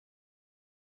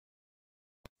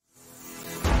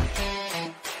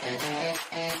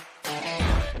Folks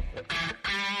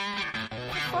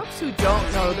who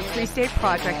don't know, the Free State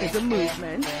Project is a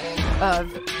movement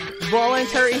of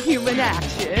voluntary human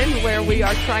action where we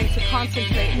are trying to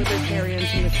concentrate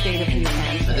libertarians in the state of New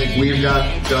Hampshire. I think we've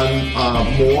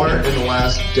done more in the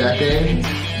last decade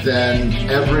than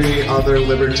every other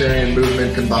libertarian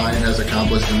movement combined has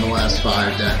accomplished in the last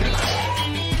 5 decades.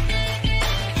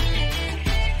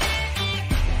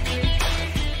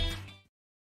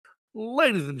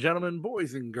 Ladies and gentlemen,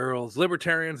 boys and girls,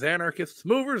 libertarians, anarchists,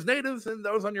 movers, natives, and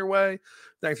those on your way,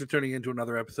 thanks for tuning in to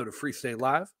another episode of Free State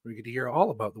Live, where you get to hear all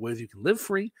about the ways you can live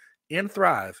free and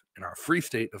thrive in our free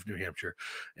state of New Hampshire.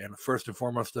 And first and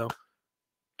foremost, though,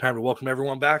 time to welcome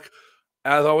everyone back.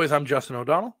 As always, I'm Justin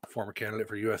O'Donnell, former candidate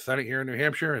for U.S. Senate here in New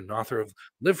Hampshire and author of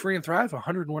Live Free and Thrive,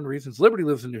 101 Reasons Liberty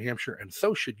Lives in New Hampshire, and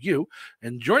so should you.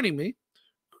 And joining me,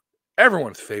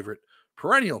 everyone's favorite,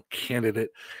 perennial candidate,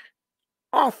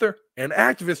 author and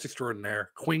activist extraordinaire,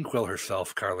 Queen Quill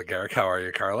herself, Carla Garrick. How are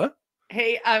you, Carla?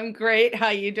 Hey, I'm great. How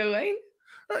you doing?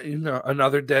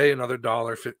 Another day, another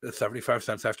dollar, 75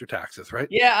 cents after taxes, right?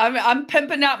 Yeah, I'm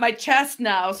pimping out my chest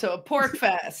now, so a pork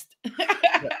fest.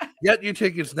 Yet you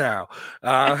tickets now.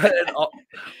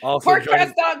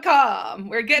 Porkfest.com.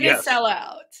 We're getting a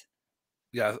sellout.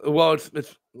 Yeah. Well,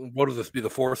 it's what does this be? The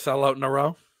 4th sellout in a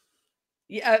row?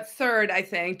 Yeah, 3rd, I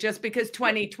think, just because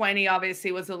 2020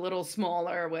 obviously was a little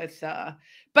smaller with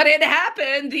but it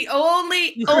happened. The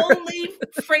only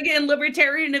friggin'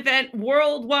 libertarian event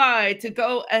worldwide to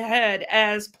go ahead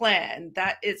as planned.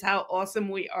 That is how awesome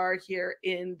we are here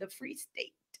in the Free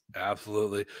State.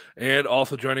 Absolutely. And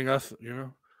also joining us,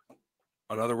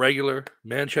 another regular,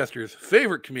 Manchester's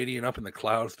favorite comedian up in the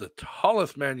clouds, the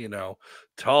tallest man you know,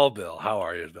 Tall Bill. How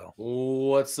are you, Bill?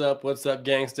 What's up,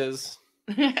 gangsters?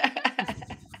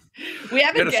 We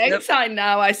have a gang sign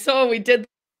now. I saw we did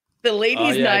the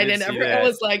ladies' night and everyone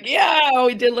was like, yeah,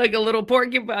 we did like a little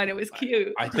porcupine. It was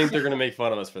cute. I think they're going to make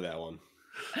fun of us for that one.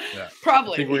 Yeah.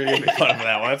 Probably. I think we're going to make fun of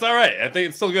that one. It's all right. I think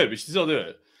it's still good. We should still do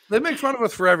it. They make fun of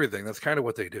us for everything. That's kind of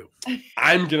what they do.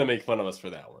 I'm going to make fun of us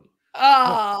for that one.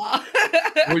 Oh.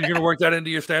 Were you going to work that into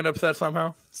your stand-up set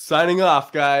somehow? Signing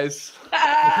off, guys.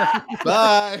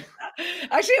 Bye.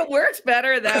 Actually, it works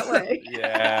better that way.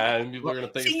 Yeah, and people are going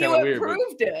to think it's kind of weird. You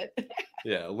improved it.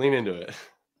 Yeah, lean into it.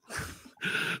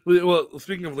 Well,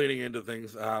 speaking of leaning into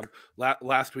things,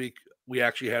 last week we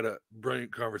actually had a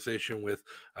brilliant conversation with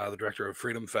the director of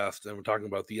Freedom Fest, and we're talking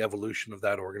about the evolution of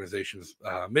that organization's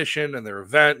mission and their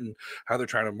event and how they're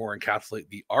trying to more encapsulate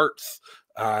the arts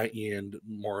and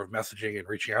more of messaging and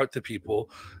reaching out to people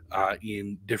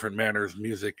in different manners,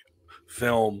 music,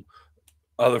 film,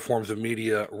 other forms of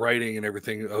media, writing, and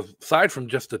everything, aside from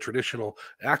just the traditional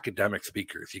academic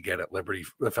speakers you get at Liberty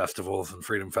festivals and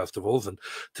Freedom festivals. And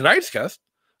tonight's guest,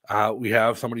 we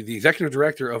have somebody, the executive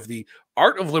director of the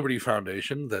Art of Liberty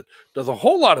Foundation, that does a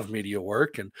whole lot of media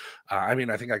work. And I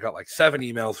think I got like 7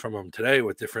 emails from him today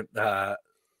with different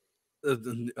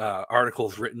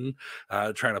articles written,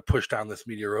 trying to push down this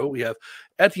media road. We have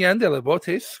Etienne de la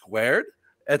Boetie2.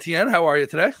 Etienne, how are you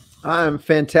today? I'm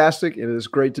fantastic. It is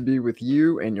great to be with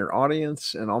you and your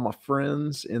audience and all my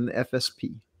friends in the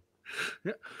FSP.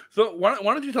 Yeah. So why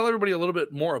don't you tell everybody a little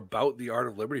bit more about the Art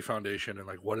of Liberty Foundation and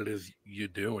like what it is you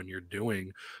do and you're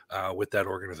doing with that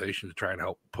organization to try and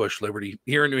help push liberty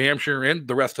here in New Hampshire and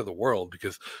the rest of the world,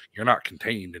 because you're not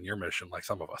contained in your mission like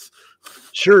some of us.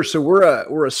 Sure. So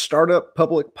we're a startup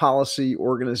public policy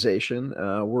organization.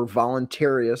 We're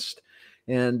voluntarist.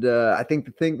 And I think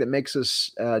the thing that makes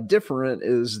us different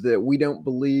is that we don't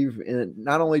believe in,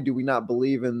 not only do we not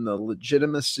believe in the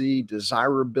legitimacy,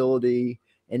 desirability,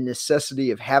 and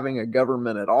necessity of having a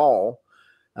government at all,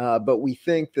 but we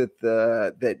think that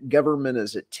that government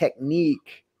is a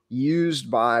technique used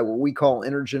by what we call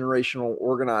intergenerational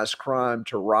organized crime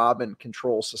to rob and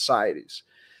control societies.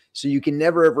 So you can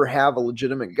never, ever have a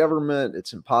legitimate government.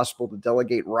 It's impossible to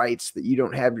delegate rights that you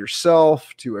don't have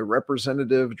yourself to a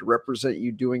representative to represent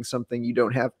you doing something you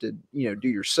don't have to, do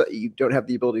yourself. You don't have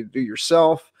the ability to do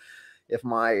yourself. If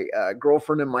my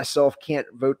girlfriend and myself can't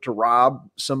vote to rob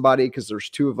somebody because there's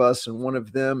 2 of us and 1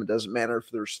 of them, it doesn't matter if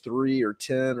there's 3 or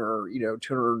 10 or,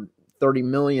 230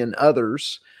 million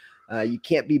others. You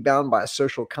can't be bound by a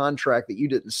social contract that you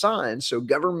didn't sign. So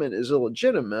government is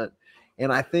illegitimate. And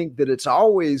I think that it's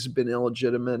always been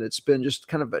illegitimate. It's been just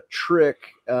kind of a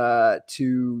trick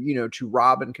to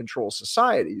rob and control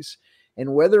societies.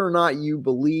 And whether or not you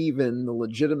believe in the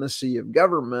legitimacy of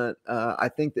government, I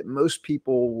think that most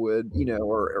people would,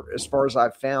 or as far as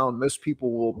I've found, most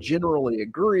people will generally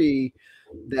agree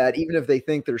that even if they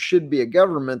think there should be a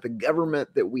government, the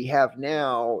government that we have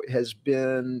now has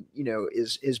been,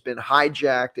 has been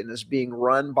hijacked and is being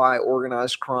run by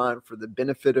organized crime for the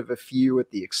benefit of a few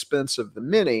at the expense of the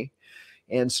many.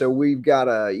 And so we've got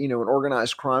an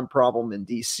organized crime problem in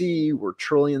DC where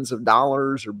trillions of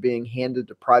dollars are being handed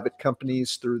to private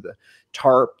companies through the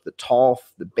TARP, the TOLF,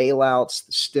 the bailouts,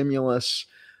 the stimulus,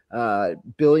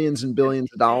 billions and billions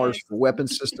of dollars for weapon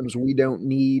systems we don't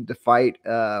need to fight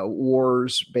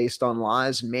wars based on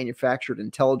lies and manufactured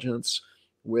intelligence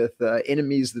with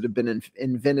enemies that have been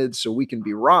invented so we can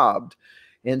be robbed.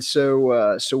 And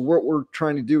so what we're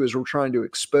trying to do is we're trying to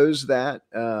expose that.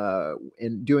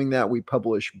 In doing that, we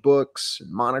publish books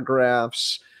and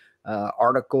monographs,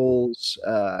 articles,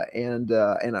 and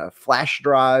a flash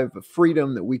drive of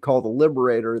freedom that we call the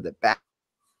Liberator that back.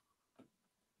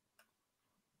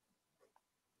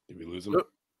 Did we lose him?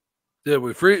 Did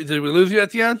we lose you,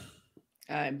 Etienne?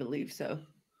 I believe so.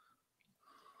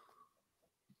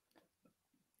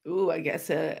 Ooh, I guess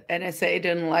NSA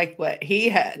didn't like what he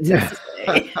had to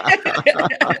say.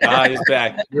 He's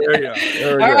back. There you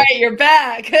go. All right, you're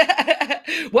back.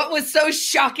 What was so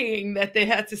shocking that they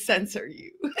had to censor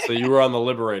you? So you were on the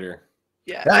Liberator.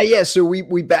 Yeah. Yeah. So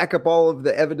we back up all of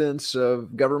the evidence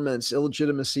of government's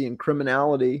illegitimacy and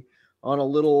criminality on a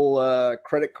little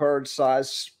credit card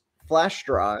size flash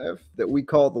drive that we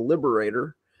call the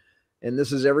Liberator. And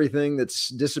this is everything that's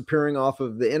disappearing off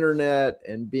of the internet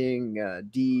and being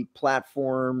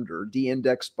deplatformed or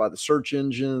de-indexed by the search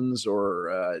engines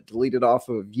or deleted off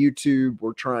of YouTube.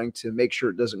 We're trying to make sure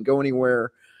it doesn't go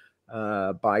anywhere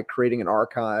by creating an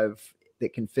archive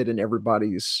that can fit in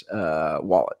everybody's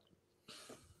wallet.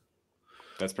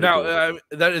 That's pretty cool.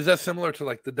 Is that similar to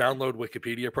like the Download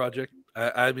Wikipedia project?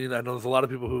 I mean, I know there's a lot of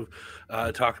people who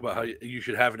talk about how you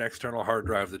should have an external hard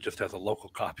drive that just has a local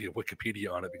copy of Wikipedia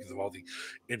on it because of all the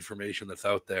information that's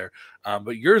out there.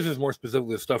 But yours is more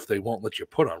specifically the stuff they won't let you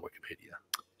put on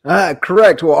Wikipedia.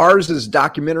 Correct. Well, ours is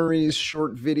documentaries,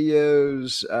 short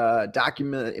videos,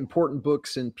 important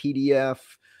books in PDF,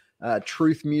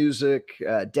 truth music,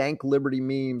 dank liberty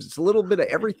memes. It's a little bit of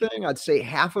everything. I'd say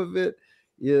half of it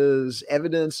is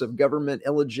evidence of government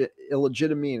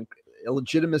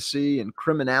illegitimacy and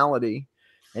criminality.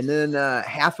 And then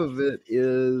half of it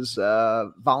is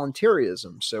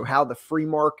voluntarism. So how the free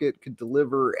market could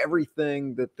deliver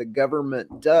everything that the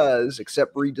government does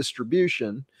except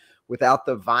redistribution without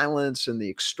the violence and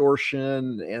the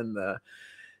extortion and the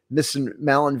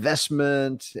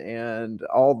malinvestment and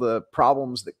all the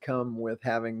problems that come with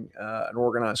having an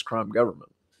organized crime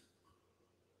government.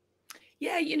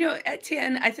 Yeah,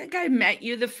 Etienne, I think I met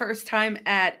you the first time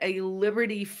at a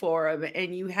Liberty Forum,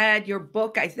 and you had your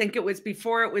book. I think it was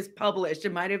before it was published.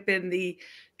 It might have been the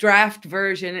draft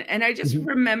version. And I just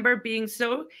remember being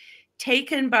so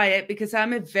taken by it because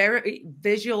I'm a very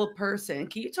visual person.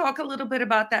 Can you talk a little bit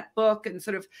about that book and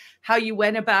sort of how you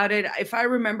went about it? If I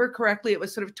remember correctly, it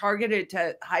was sort of targeted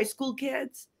to high school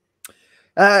kids.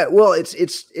 Well,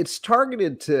 it's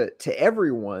targeted to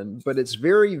everyone, but it's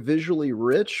very visually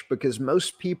rich because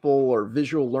most people are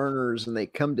visual learners and they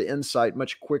come to insight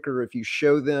much quicker if you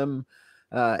show them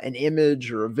an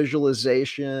image or a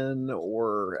visualization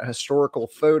or a historical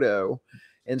photo.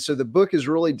 And so the book is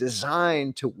really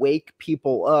designed to wake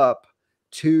people up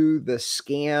to the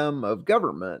scam of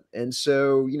government. And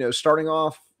so, starting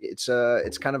off, it's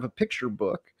kind of a picture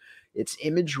book. It's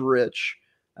image rich.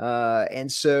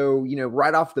 And so,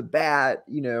 right off the bat,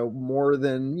 more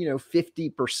than,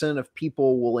 50% of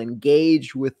people will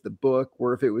engage with the book,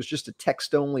 where if it was just a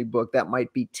text only book, that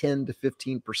might be 10 to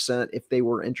 15% if they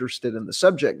were interested in the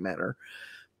subject matter.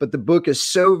 But the book is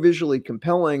so visually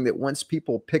compelling that once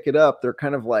people pick it up, they're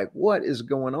kind of like, what is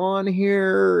going on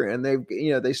here? And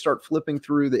they start flipping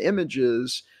through the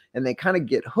images and they kind of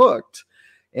get hooked.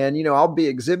 And, I'll be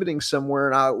exhibiting somewhere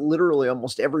and I literally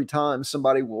almost every time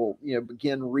somebody will,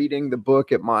 begin reading the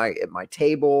book at my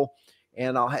table,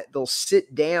 and they'll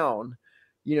sit down,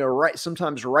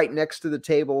 sometimes right next to the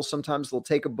table. Sometimes they'll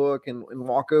take a book and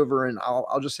walk over, and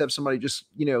I'll just have somebody just,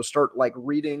 start like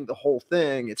reading the whole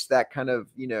thing. It's that kind of,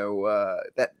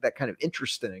 that kind of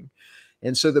interesting.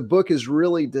 And so the book is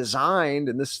really designed,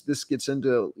 and this gets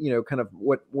into, kind of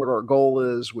what our goal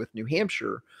is with New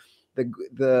Hampshire.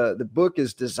 The book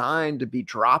is designed to be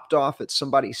dropped off at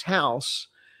somebody's house,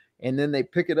 and then they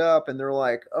pick it up and they're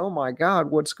like, oh my God,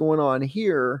 what's going on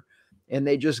here? And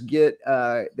they just get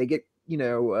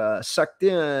sucked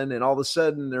in, and all of a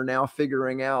sudden they're now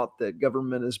figuring out that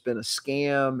government has been a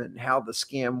scam and how the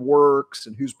scam works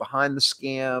and who's behind the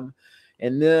scam.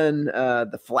 And then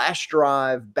the flash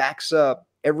drive backs up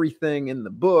everything in the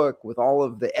book with all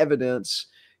of the evidence.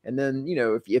 And then,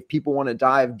 if people want to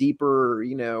dive deeper,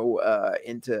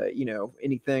 into,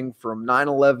 anything from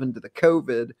 9/11 to the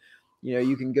COVID,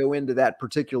 you can go into that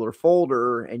particular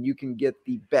folder and you can get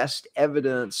the best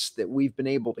evidence that we've been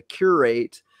able to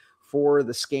curate for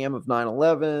the scam of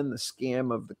 9/11, the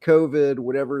scam of the COVID,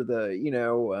 whatever the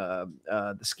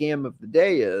scam of the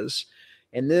day is.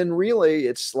 And then really,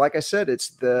 it's like I said,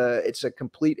 it's a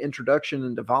complete introduction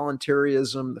into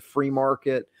voluntarism, the free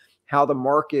market, how the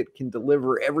market can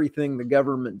deliver everything the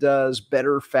government does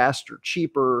better, faster,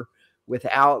 cheaper,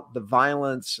 without the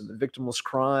violence and the victimless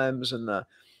crimes and the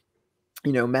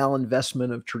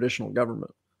malinvestment of traditional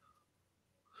government.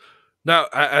 Now,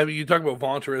 I mean, you talk about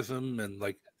voluntarism and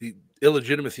like the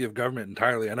illegitimacy of government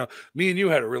entirely. I know me and you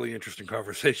had a really interesting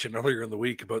conversation earlier in the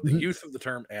week about the use of the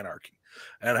term anarchy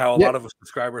and how a lot of us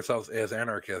describe ourselves as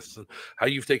anarchists, and how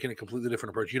you've taken a completely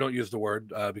different approach. You don't use the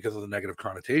word because of the negative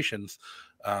connotations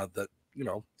that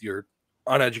your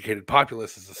uneducated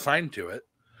populace is assigned to it.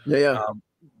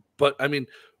 But I mean,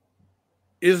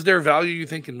 is there value, you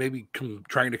think, in maybe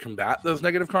trying to combat those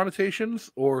negative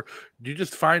connotations, or do you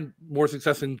just find more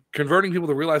success in converting people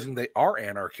to realizing they are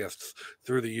anarchists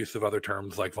through the use of other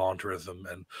terms like voluntarism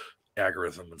and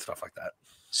agorism and stuff like that?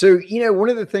 So, one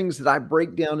of the things that I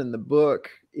break down in the book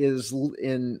is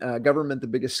in Government, the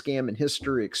Biggest Scam in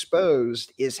History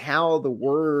Exposed, is how the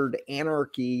word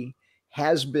anarchy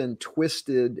has been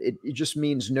twisted. It just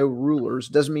means no rulers,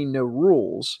 doesn't mean no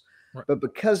rules. Right. But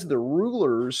because the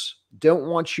rulers don't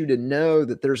want you to know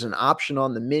that there's an option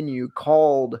on the menu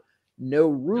called no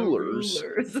rulers,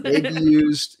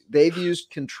 they've used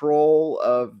control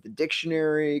of the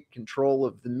dictionary, control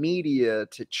of the media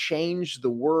to change the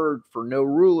word for no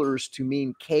rulers to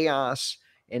mean chaos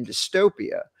and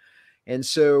dystopia. And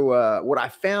so what I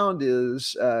found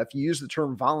is if you use the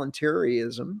term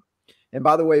voluntarism, and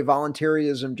by the way,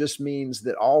 voluntarism just means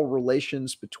that all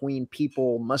relations between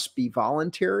people must be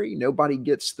voluntary. Nobody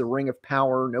gets the ring of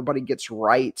power. Nobody gets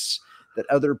rights that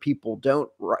other people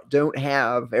don't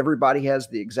have. Everybody has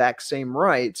the exact same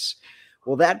rights.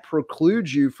 Well, that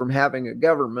precludes you from having a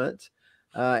government.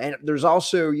 And there's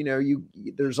also,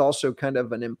 there's also kind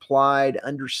of an implied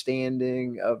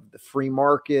understanding of the free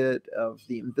market, of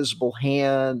the invisible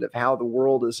hand, of how the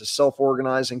world is a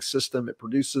self-organizing system. It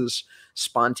produces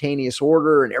spontaneous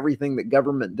order, and everything that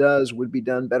government does would be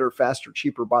done better, faster,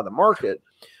 cheaper by the market.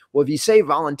 Well, if you say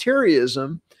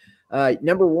voluntarism,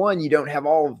 number one, you don't have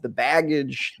all of the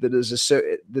baggage that is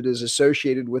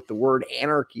associated with the word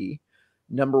anarchy.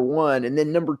 Number one. And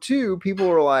then number two, people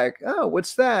are like, oh,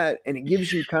 what's that? And it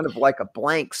gives you kind of like a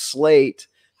blank slate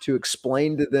to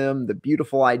explain to them the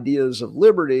beautiful ideas of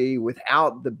liberty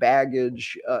without the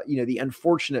baggage, the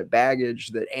unfortunate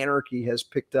baggage that anarchy has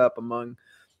picked up among,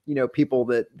 people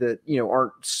that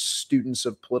aren't students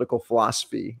of political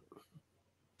philosophy.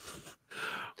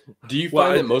 Do you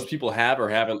find that most people have or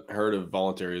haven't heard of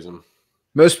voluntarism?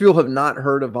 Most people have not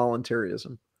heard of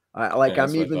voluntarism.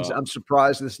 I'm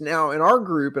surprised this now in our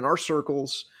group, in our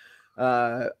circles,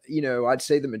 I'd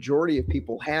say the majority of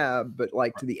people have, but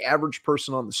like to the average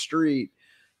person on the street,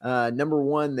 number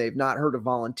one, they've not heard of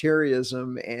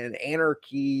voluntarism, and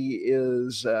anarchy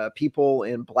is people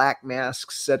in black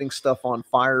masks setting stuff on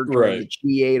fire during the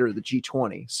G8 or the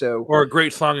G20. So, or a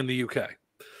great song in the UK.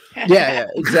 Yeah,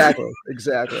 exactly.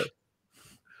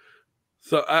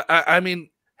 So, I mean,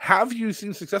 have you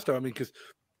seen success though? I mean, because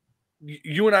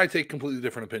you and I take completely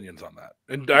different opinions on that.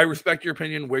 And I respect your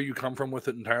opinion, where you come from with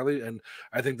it entirely. And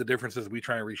I think the difference is we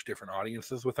try and reach different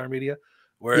audiences with our media.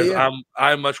 Whereas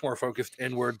I'm much more focused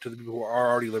inward to the people who are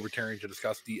already libertarian to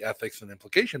discuss the ethics and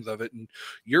implications of it. And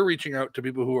you're reaching out to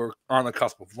people who are on the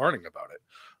cusp of learning about it.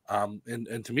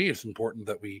 And to me, it's important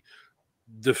that we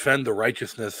defend the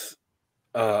righteousness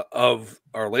of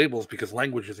our labels, because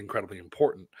language is incredibly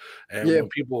important. And when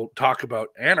people talk about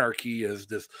anarchy as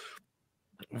this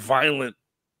violent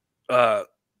a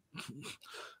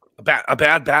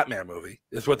bad Batman movie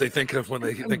is what they think of when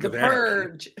they think of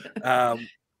anarchy.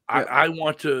 I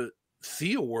want to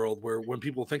see a world where when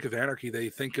people think of anarchy, they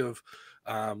think of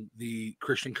the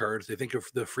Christian Kurds, they think of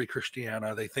the Free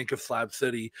Christiana, they think of Slab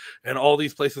City, and all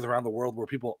these places around the world where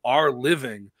people are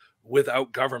living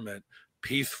without government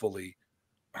peacefully,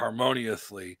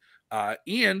 harmoniously,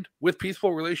 and with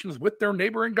peaceful relations with their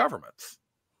neighboring governments.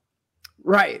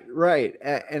 Right.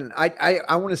 And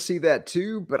I want to see that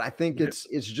too, but I think it's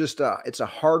just it's a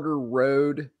harder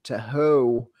road to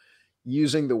hoe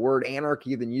using the word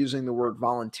anarchy than using the word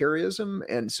voluntarism.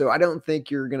 And so I don't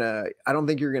think you're gonna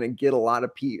get a lot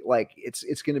of people. Like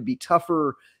it's gonna be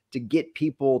tougher to get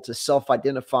people to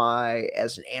self-identify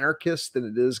as an anarchist than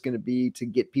it is going to be to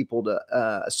get people to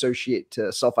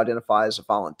self-identify as a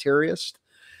voluntarist.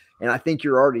 And I think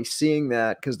you're already seeing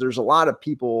that because there's a lot of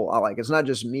people, like, it's not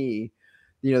just me,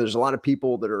 there's a lot of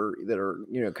people that are,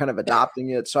 kind of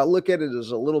adopting it. So I look at it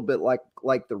as a little bit like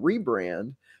the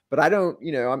rebrand, but I don't,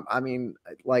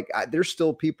 there's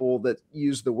still people that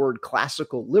use the word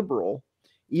classical liberal,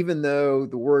 even though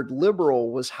the word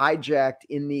liberal was hijacked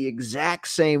in the exact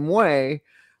same way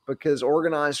because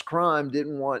organized crime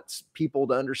didn't want people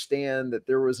to understand that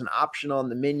there was an option on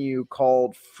the menu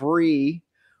called free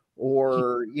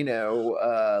or,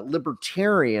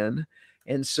 libertarian.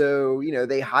 And so,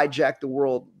 they hijacked the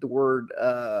word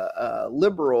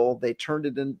liberal. They turned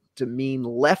it into mean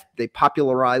left. They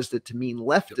popularized it to mean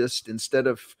leftist instead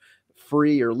of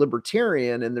free or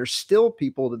libertarian. And there's still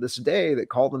people to this day that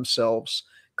call themselves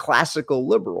classical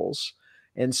liberals.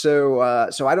 And so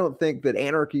so I don't think that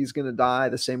anarchy is going to die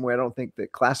the same way I don't think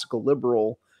that classical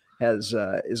liberal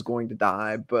is going to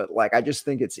die. But like, I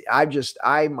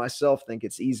myself think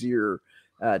it's easier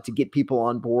to get people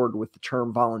on board with the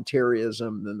term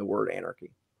voluntarism than the word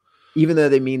anarchy, even though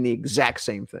they mean the exact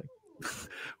same thing.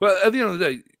 Well, at the end of the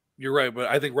day, you're right, but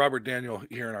I think Robert Daniel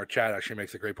here in our chat actually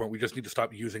makes a great point. We just need to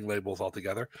stop using labels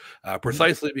altogether,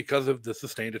 precisely because of the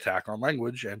sustained attack on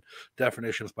language and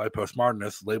definitions by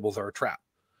postmodernists. Labels are a trap.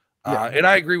 And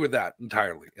I agree with that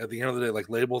entirely. At the end of the day, like,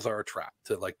 labels are a trap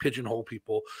to like pigeonhole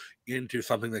people into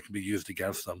something that can be used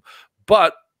against them.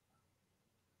 But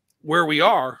where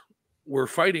we're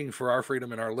fighting for our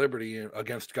freedom and our liberty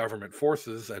against government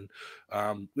forces. And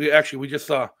we just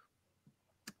saw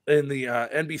in the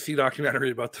NBC documentary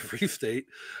about the Free State,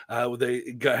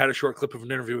 they had a short clip of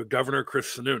an interview with Governor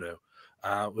Chris Sununu,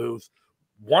 who's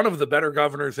one of the better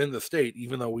governors in the state,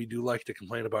 even though we do like to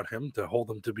complain about him, to hold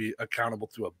him to be accountable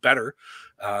to a better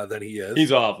than he is.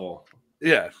 He's awful.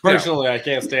 Yeah. Personally, I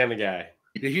can't stand the guy.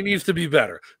 He needs to be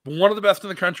better. One of the best in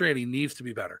the country, and he needs to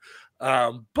be better.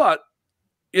 But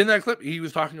in that clip, he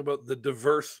was talking about the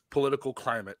diverse political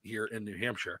climate here in New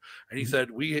Hampshire. And he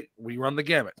said, we run the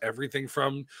gamut. Everything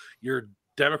from your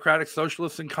democratic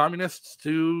socialists and communists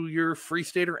to your free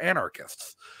stater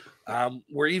anarchists.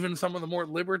 Where even some of the more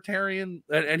libertarian,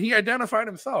 and he identified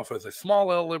himself as a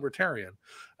small L libertarian.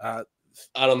 I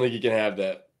don't think you can have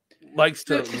that. Likes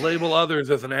to label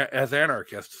others as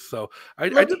anarchists. So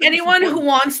anyone who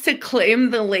wants to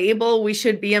claim the label, we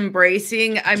should be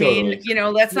embracing. I mean,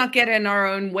 let's not get in our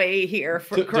own way here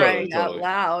for crying out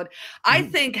loud. I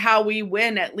think how we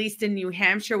win, at least in New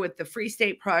Hampshire with the Free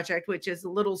State Project, which is a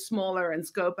little smaller in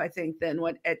scope, I think, than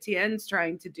what Etienne's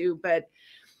trying to do. But,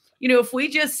 if we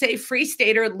just say Free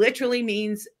Stater literally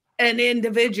means an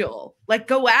individual, like,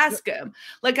 go ask him.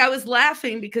 Like, I was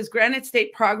laughing because Granite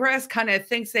State Progress kind of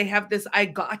thinks they have this I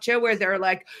gotcha where they're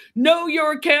like, know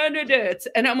your candidates.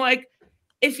 And I'm like,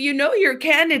 if you know your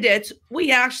candidates,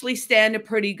 we actually stand a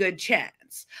pretty good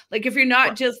chance. Like, if you're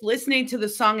not just listening to the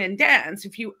song and dance,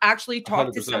 if you actually talk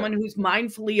 100%. to someone who's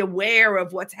mindfully aware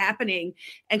of what's happening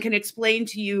and can explain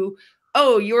to you,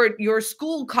 oh, your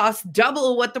school costs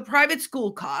double what the private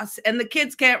school costs and the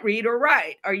kids can't read or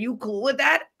write. Are you cool with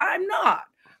that? I'm not,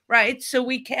 right? So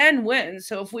we can win.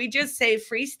 So if we just say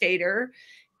Free Stater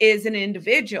is an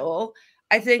individual,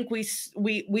 I think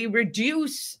we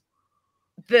reduce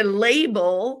the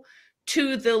label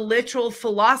to the literal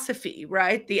philosophy,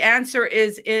 right? The answer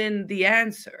is in the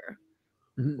answer.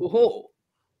 Mm-hmm.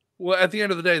 Well, at the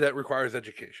end of the day, that requires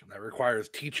education. That requires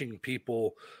teaching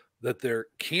people that there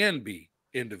can be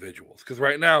individuals. Because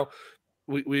right now,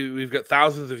 we've got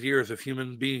thousands of years of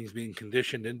human beings being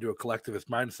conditioned into a collectivist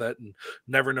mindset and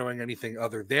never knowing anything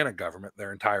other than a government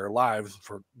their entire lives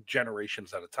for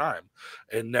generations at a time,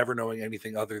 and never knowing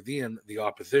anything other than the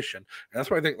opposition. And that's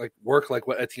why I think work like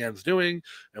what Etienne's doing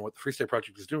and what the Free State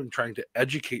Project is doing, trying to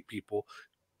educate people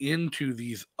into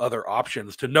these other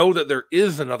options, to know that there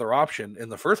is another option in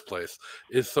the first place,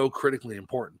 is so critically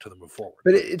important to them move forward.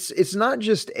 But it's not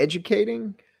just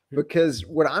educating, because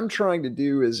what I'm trying to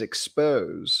do is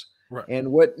expose. Right.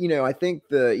 And what, I think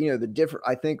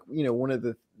one of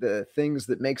the things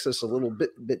that makes us a little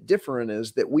bit different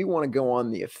is that we want to go on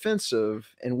the offensive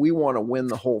and we want to win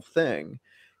the whole thing.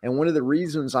 And one of the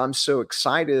reasons I'm so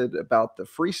excited about the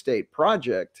Free State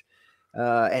Project,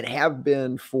 and have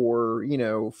been for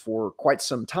quite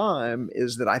some time,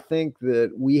 is that I think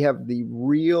that we have the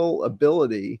real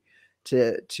ability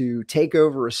to take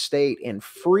over a state and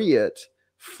free it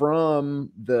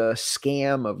from the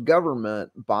scam of government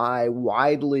by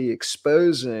widely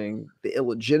exposing the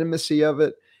illegitimacy of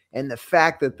it and the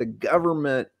fact that the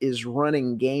government is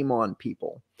running game on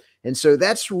people. And so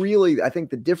that's really, I think,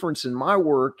 the difference in my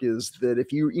work is that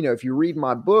if you read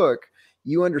my book,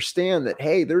 you understand that,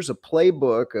 hey, there's a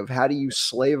playbook of how do you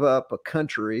slave up a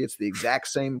country. It's the exact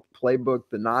same playbook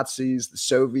the Nazis, the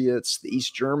Soviets, the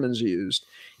East Germans used.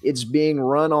 It's being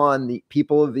run on the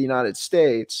people of the United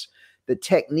States. The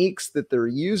techniques that they're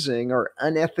using are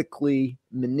unethically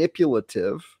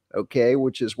manipulative, okay,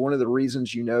 which is one of the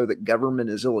reasons that government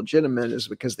is illegitimate, is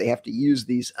because they have to use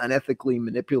these unethically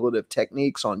manipulative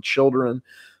techniques on children,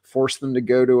 force them to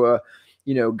go to a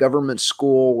government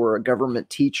school where a government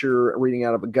teacher reading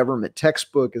out of a government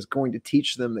textbook is going to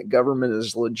teach them that government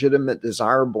is legitimate,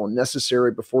 desirable, and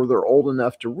necessary before they're old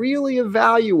enough to really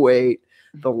evaluate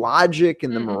the logic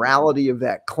and the morality of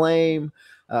that claim.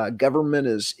 Government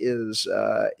is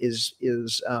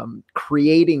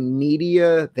creating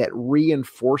media that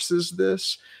reinforces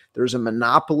this. There's a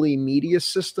monopoly media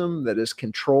system that is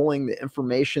controlling the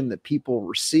information that people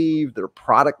receive. They're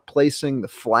product placing the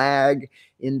flag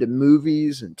into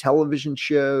movies and television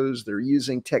shows. They're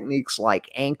using techniques like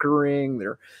anchoring.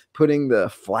 They're putting the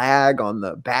flag on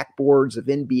the backboards of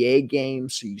NBA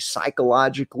games, so you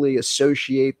psychologically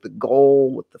associate the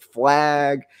goal with the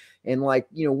flag. And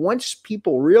once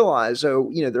people realize,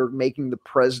 they're making the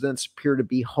presidents appear to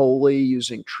be holy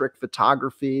using trick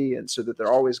photography, and so that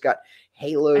they're always got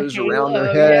halos around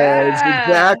their heads. Yeah.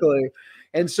 Exactly.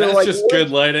 And so that's just good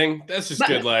lighting. That's just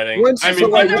good lighting. I mean,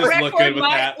 for you the just record, look good with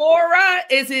my that. aura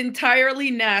is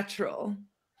entirely natural.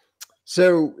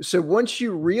 So once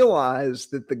you realize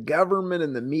that the government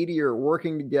and the media are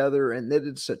working together and that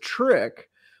it's a trick,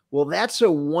 well, that's a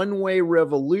one-way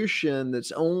revolution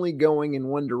that's only going in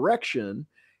one direction.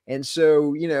 And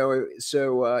so,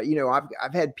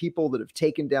 I've had people that have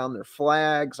taken down their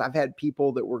flags. I've had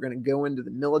people that were going to go into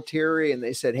the military and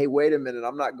they said, hey, wait a minute,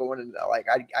 I'm not going into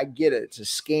I get it. It's a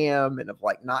scam, and have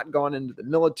not gone into the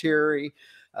military.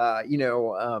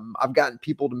 I've gotten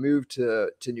people to move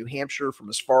to New Hampshire from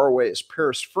as far away as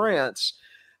Paris, France.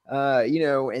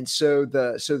 And so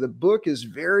the book is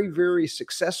very, very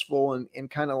successful in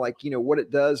kind of what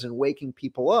it does in waking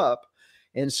people up.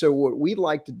 And so what we'd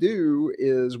like to do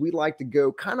is we'd like to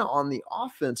go kind of on the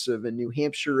offensive in New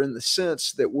Hampshire, in the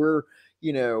sense that we're,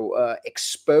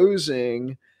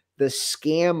 exposing the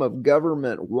scam of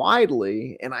government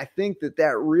widely. And I think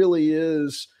that really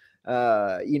is,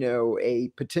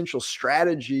 a potential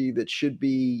strategy that should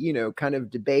be, kind of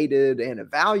debated and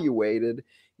evaluated.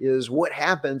 Is what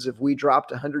happens if we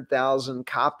dropped 100,000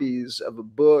 copies of a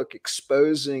book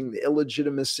exposing the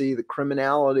illegitimacy, the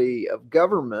criminality of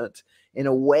government in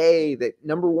a way that,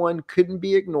 number one, couldn't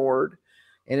be ignored,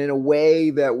 and in a way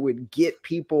that would get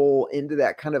people into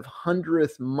that kind of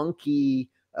 100th monkey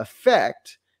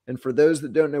effect. And for those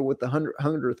that don't know what the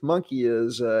 100th monkey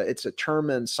is, it's a term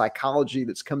in psychology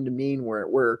that's come to mean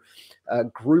where a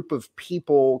group of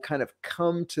people kind of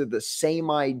come to the same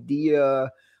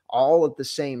idea all at the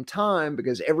same time,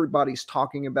 because everybody's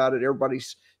talking about it,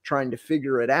 everybody's trying to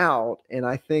figure it out. And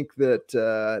I think that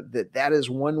that is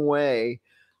one way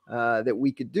that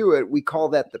we could do it. We call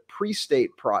that the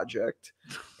pre-state project.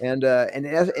 And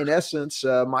in essence,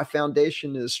 my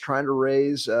foundation is trying to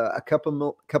raise a couple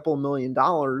of $1 million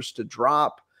to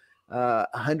drop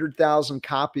 100,000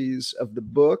 copies of the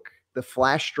book, the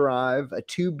flash drive, a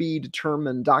to be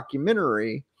determined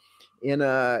documentary, in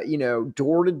a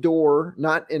door to door,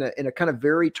 not in a kind of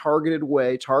very targeted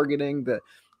way, targeting the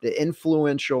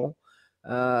influential,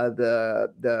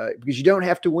 because you don't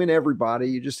have to win everybody.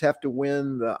 You just have to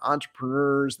win the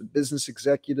entrepreneurs, the business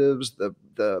executives, the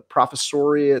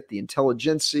professoriate, the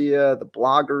intelligentsia, the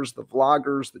bloggers, the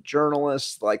vloggers, the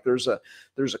journalists. There's a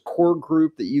core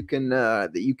group that you can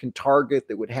target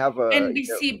that would have a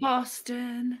NBC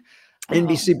Boston,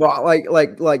 NBC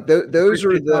those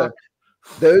are the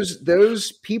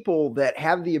those people that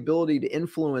have the ability to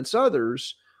influence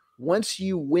others. Once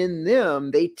you win them,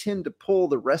 they tend to pull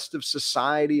the rest of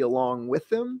society along with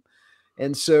them.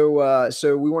 And so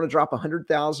we want to drop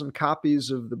 100,000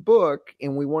 copies of the book,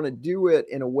 and we want to do it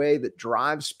in a way that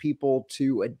drives people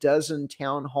to a dozen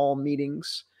town hall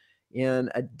meetings in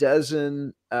a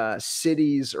dozen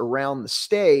cities around the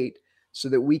state, so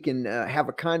that we can have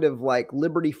a kind of like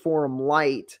Liberty Forum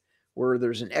light, where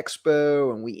there's an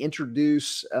expo and we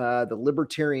introduce the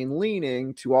libertarian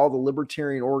leaning to all the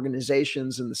libertarian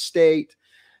organizations in the state.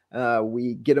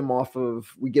 We get them on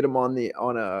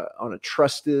a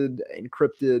trusted,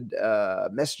 encrypted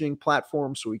messaging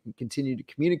platform, so we can continue to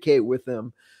communicate with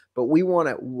them. but we want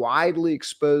to widely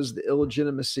expose the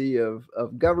illegitimacy of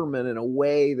government in a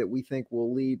way that we think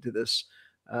will lead to this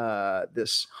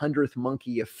 100th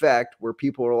monkey effect, where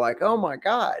people are like, oh my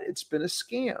God, it's been a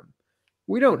scam.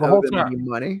 We don't owe them any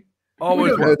money. We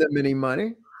don't owe them any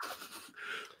money.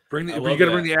 You got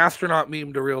to bring the astronaut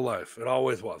meme to real life. It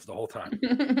always was the whole time.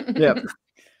 Yeah.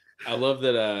 I love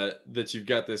that you've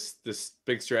got this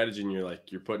big strategy, and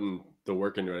you're putting the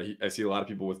work into it. I see a lot of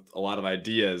people with a lot of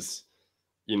ideas,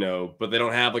 but they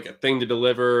don't have like a thing to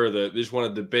deliver. They just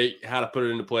want to debate how to put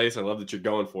it into place. I love that you're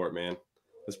going for it, man.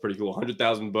 That's pretty cool.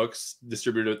 100,000 books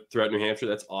distributed throughout New Hampshire.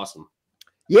 That's awesome.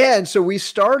 Yeah, and so we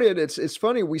started. It's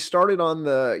funny. We started on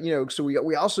the so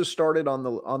we also started on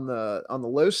the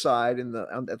low side at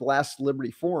the last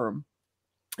Liberty Forum,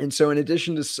 and so in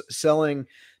addition to selling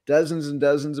dozens and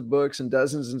dozens of books and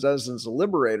dozens of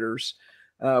Liberators,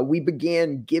 we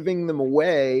began giving them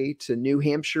away to New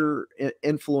Hampshire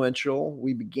influential.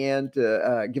 We began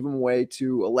to give them away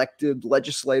to elected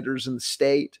legislators in the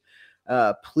state,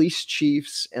 police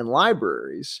chiefs, and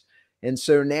libraries. And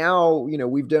so now,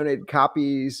 we've donated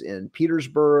copies in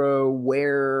Petersboro,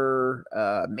 Ware,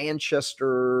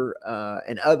 Manchester,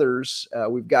 and others.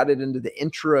 We've got it into the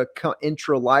intra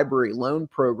library loan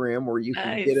program, where you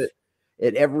can get it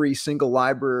at every single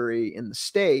library in the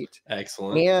state.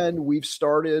 Excellent. And we've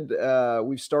started on our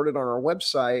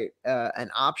website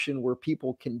an option where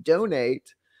people can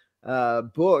donate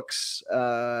books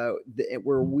where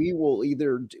we will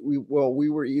either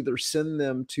send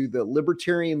them to the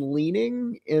libertarian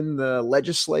leaning in the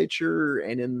legislature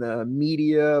and in the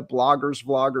media, bloggers,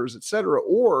 vloggers, etc.,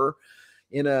 or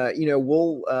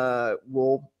we'll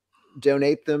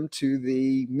donate them to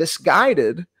the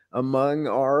misguided among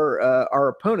our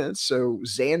opponents. So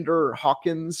Xander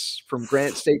Hawkins from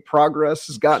Granite State Progress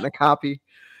has gotten a copy,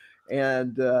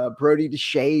 and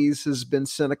Boetie2 has been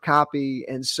sent a copy.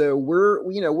 And so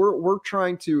we're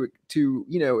trying to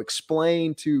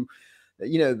explain to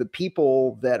the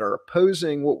people that are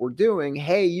opposing what we're doing,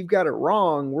 hey, you've got it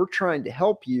wrong. We're trying to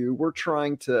help you. We're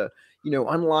trying to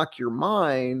unlock your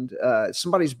mind.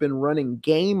 Somebody's been running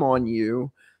game on you.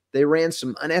 They ran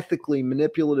some unethically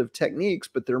manipulative techniques,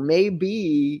 but there may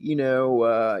be,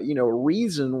 a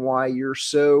reason why you're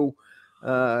so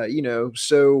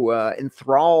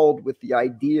enthralled with the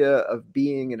idea of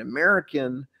being an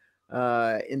American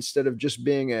instead of just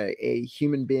being a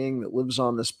human being that lives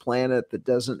on this planet that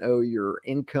doesn't owe your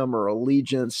income or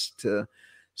allegiance to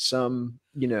some,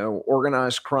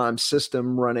 organized crime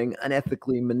system running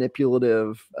unethically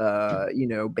manipulative,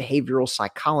 behavioral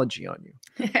psychology on you.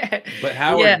 But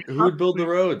Howard, who would build the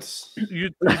roads? You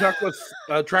talk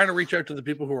about trying to reach out to the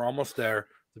people who are almost there,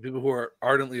 the people who are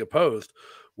ardently opposed.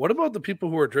 What about the people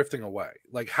who are drifting away?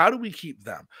 Like, how do we keep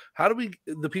them? How do we,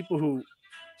 the people who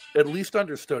at least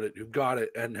understood it, who got it,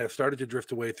 and have started to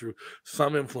drift away through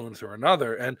some influence or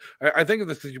another? And I think of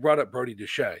this because you brought up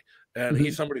Boetie2, and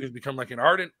he's somebody who's become like an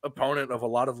ardent opponent of a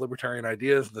lot of libertarian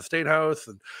ideas in the State House,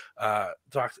 and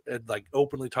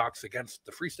openly talks against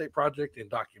the Free State Project in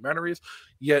documentaries.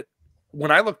 Yet,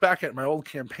 when I look back at my old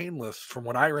campaign list from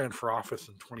when I ran for office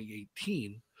in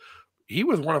 2018, he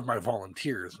was one of my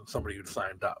volunteers and somebody who'd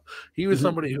signed up. He was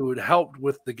somebody who had helped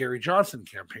with the Gary Johnson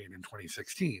campaign in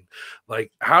 2016.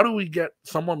 Like, how do we get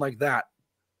someone like that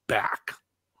back?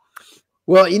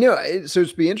 Well, so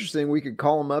it'd be interesting. We could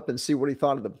call him up and see what he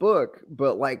thought of the book.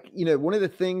 But one of the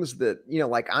things that,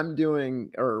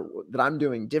 I'm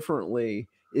doing differently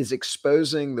is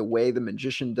exposing the way the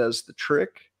magician does the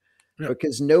trick,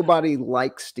 because nobody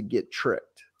likes to get tricked.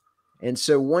 And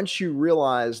so once you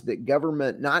realize that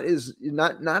government not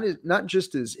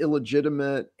just is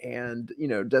illegitimate and,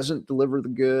 doesn't deliver the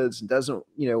goods and doesn't,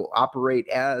 operate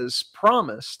as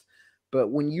promised, but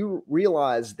when you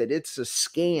realize that it's a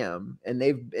scam and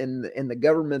the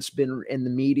government's been, and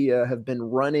the media have been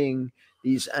running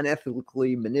these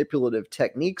unethically manipulative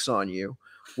techniques on you,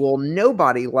 well,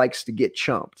 nobody likes to get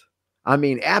chumped. I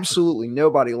mean, absolutely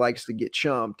nobody likes to get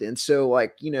chumped. And so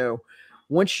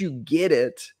once you get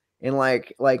it, and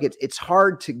it's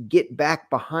hard to get back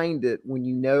behind it when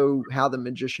you know how the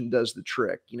magician does the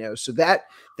trick, so that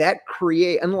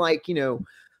create, unlike,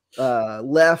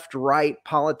 left, right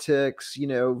politics,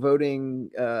 voting,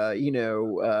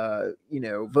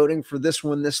 voting for this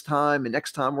one this time, and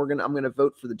next time I'm going to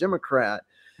vote for the Democrat.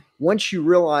 Once you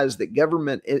realize that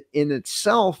government in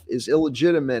itself is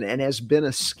illegitimate and has been a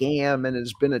scam and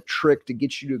has been a trick to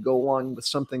get you to go along with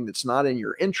something that's not in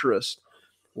your interest,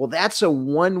 well, that's a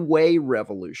one-way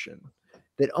revolution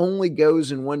that only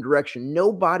goes in one direction.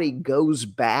 Nobody goes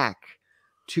back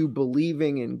to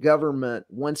believing in government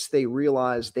once they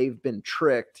realize they've been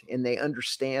tricked and they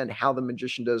understand how the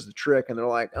magician does the trick, and they're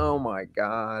like, oh my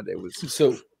God, it was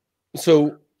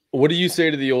so what do you say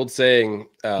to the old saying,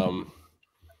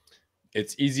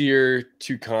 it's easier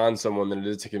to con someone than it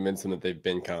is to convince them that they've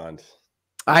been conned?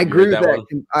 I agree with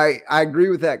that. I agree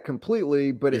with that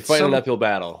completely, but it's fighting an uphill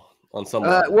battle on some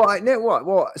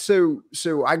level.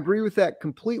 So I agree with that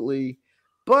completely.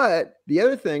 But the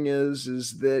other thing is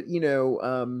that, you know,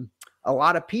 a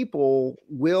lot of people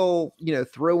will, you know,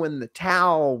 throw in the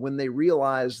towel when they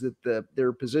realize that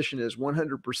their position is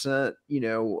 100%, you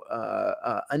know,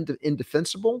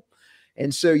 indefensible.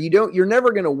 And so you're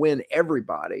never going to win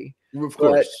everybody. Of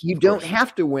course, you don't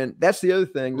have to win. That's the other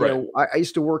thing. Right. You know, I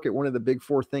used to work at one of the big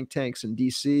 4 think tanks in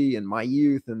DC in my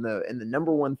youth. And the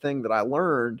number one thing that I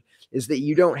learned is that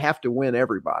you don't have to win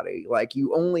everybody. Like,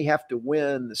 you only have to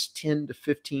win this 10 to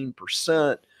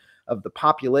 15% of the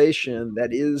population.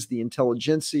 That is the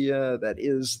intelligentsia. That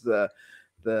is the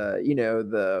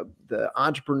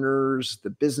entrepreneurs, the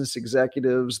business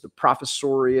executives, the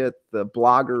professoriate, the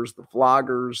bloggers, the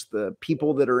vloggers, the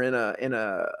people that are in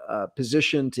a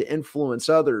position to influence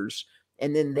others,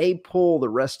 and then they pull the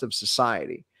rest of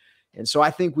society. And so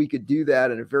I think we could do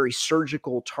that in a very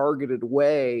surgical, targeted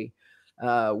way,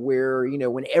 where, you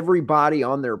know, when everybody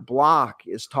on their block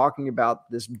is talking about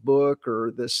this book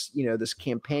or this, you know, this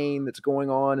campaign that's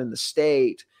going on in the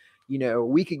state, you know,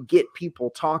 we could get people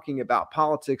talking about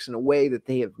politics in a way that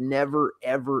they have never,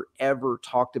 ever, ever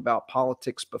talked about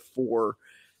politics before.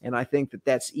 And I think that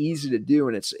that's easy to do.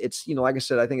 And it's, you know, like I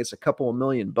said, I think it's a couple of $1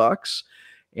 million.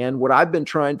 And what I've been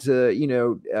trying to, you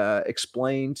know,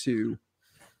 explain to,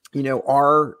 you know,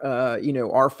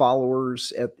 our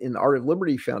followers in the Art of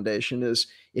Liberty Foundation is,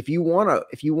 if you want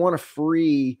to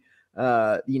free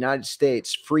the United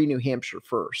States, free New Hampshire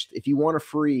first. If you want to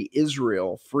free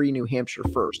Israel, free New Hampshire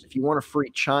first. If you want to free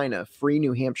China, free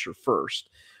New Hampshire first.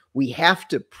 We have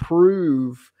to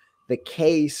prove the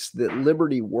case that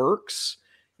liberty works.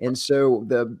 And so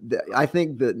I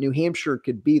think that New Hampshire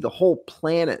could be the whole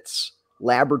planet's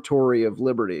laboratory of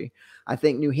liberty. I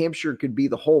think New Hampshire could be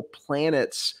the whole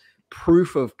planet's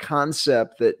proof of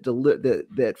concept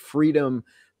that freedom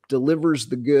delivers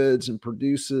the goods and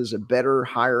produces a better,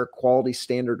 higher quality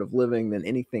standard of living than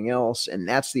anything else. And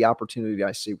that's the opportunity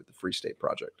I see with the Free State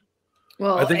Project.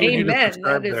 Well, amen.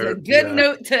 That is a good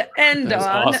note to end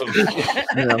on. Awesome.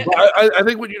 I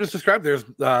think what you just described there is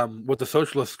what the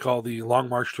socialists call the long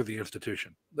march to the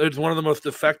institution. It's one of the most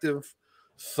effective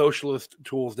socialist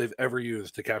tools they've ever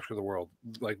used to capture the world,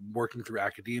 like working through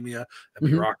academia and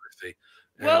bureaucracy.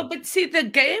 Well, but see, the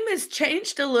game has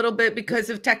changed a little bit because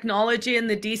of technology and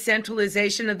the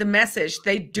decentralization of the message.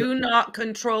 They do not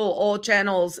control all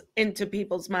channels into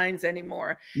people's minds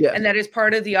anymore. Yes. And that is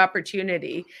part of the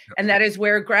opportunity. And that is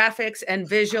where graphics and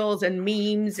visuals and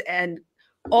memes and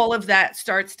all of that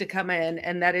starts to come in.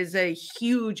 And that is a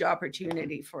huge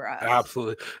opportunity for us.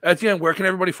 Absolutely. Etienne, where can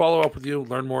everybody follow up with you,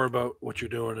 learn more about what you're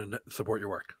doing, and support your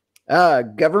work?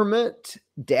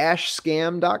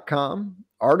 Government-scam.com.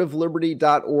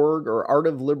 artofliberty.org or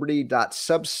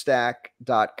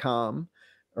artofliberty.substack.com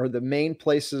are the main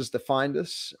places to find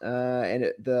us.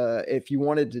 And if you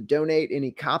wanted to donate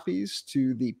any copies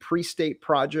to the Pre-State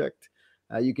Project,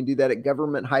 you can do that at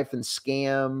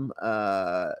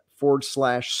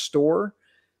government-scam/store.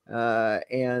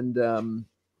 And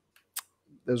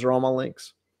those are all my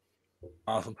links.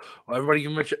 Awesome. Well, everybody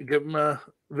give them a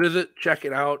visit, check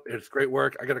it out. It's great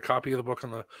work. I got a copy of the book on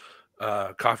the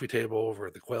coffee table over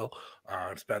at the Quill.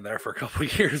 It's been there for a couple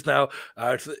of years now.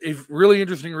 It's a really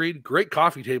interesting read. Great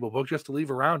coffee table book just to leave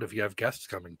around if you have guests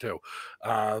coming too.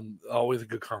 Always a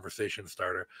good conversation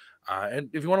starter.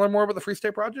 And if you want to learn more about the Free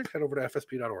State Project, head over to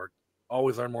fsp.org.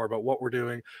 Always learn more about what we're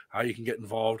doing, how you can get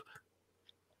involved.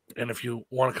 And if you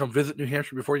want to come visit New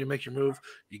Hampshire before you make your move,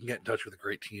 you can get in touch with a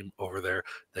great team over there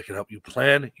that can help you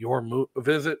plan your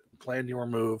visit, plan your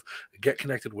move, get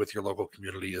connected with your local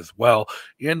community as well.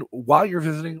 And while you're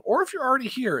visiting, or if you're already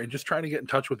here and just trying to get in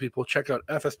touch with people, check out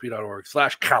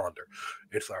fsp.org/calendar.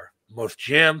 It's our most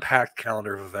jam-packed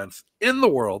calendar of events in the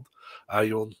world.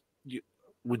 We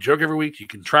joke every week, you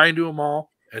can try and do them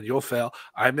all, and you'll fail.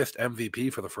 I missed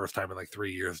MVP for the first time in like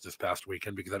 3 years this past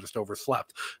weekend because I just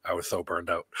overslept. I was so burned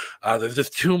out. There's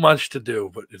just too much to do,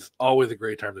 but it's always a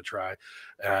great time to try.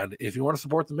 And if you want to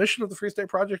support the mission of the Free State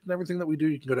Project and everything that we do,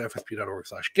 you can go to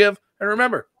fsp.org/give. And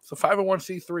remember, it's a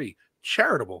 501c3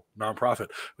 charitable nonprofit,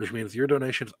 which means your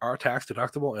donations are tax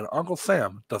deductible and Uncle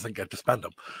Sam doesn't get to spend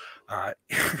them.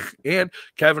 And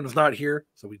Kevin is not here,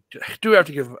 so we do have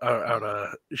to give out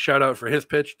a shout out for his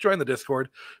pitch. Join the Discord.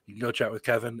 You can go chat with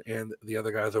Kevin and the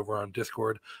other guys over on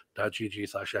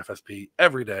discord.gg/FSP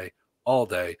every day, all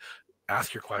day.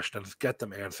 Ask your questions, get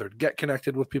them answered, get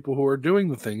connected with people who are doing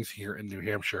the things here in New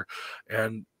Hampshire.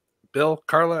 And Bill,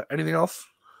 Carla, anything else?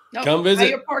 No, come visit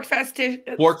your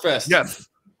PorkFest. PorkFest. Yes,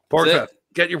 PorkFest.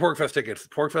 Get your PorkFest tickets.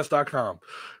 PorkFest.com.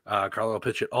 Carla will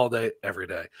pitch it all day, every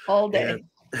day. All day.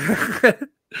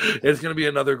 It's going to be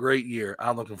another great year.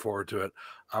 I'm looking forward to it.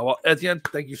 Well, Etienne,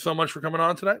 thank you so much for coming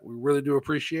on tonight. We really do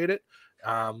appreciate it.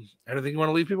 Anything you want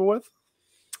to leave people with?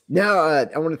 No, I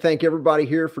want to thank everybody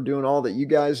here for doing all that you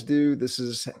guys do. This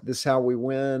is how we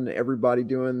win. Everybody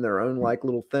doing their own like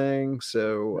little thing.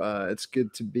 So it's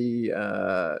good to be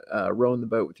rowing the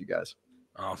boat with you guys.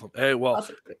 Awesome. Hey, well,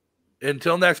 Awesome.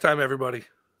 Until next time, everybody,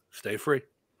 stay free.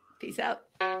 Peace out.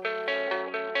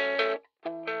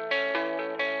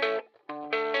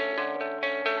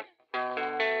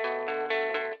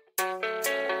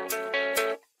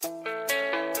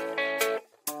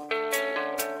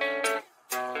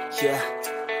 Yeah,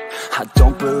 I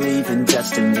don't believe in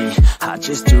destiny. I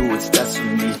just do what's best for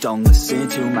me. Don't listen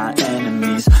to my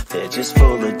enemies, they're just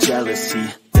full of jealousy.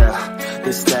 Yeah,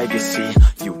 this legacy,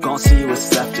 you gon' see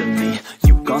what's left of me.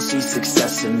 You gon' see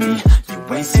success in me.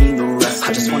 You ain't seen the rest of me.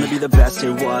 I just wanna be the best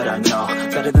at what I know,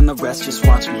 better than the rest, just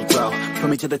watch me grow.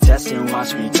 Put me to the test and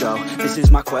watch me go. This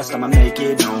is my quest, I'ma make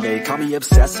it known. They call me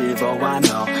obsessive, oh I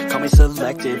know. Call me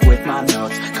selective with my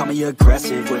notes. Call me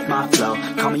aggressive with my flow.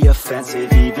 Call me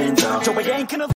offensive even though Joe, I ain't gonna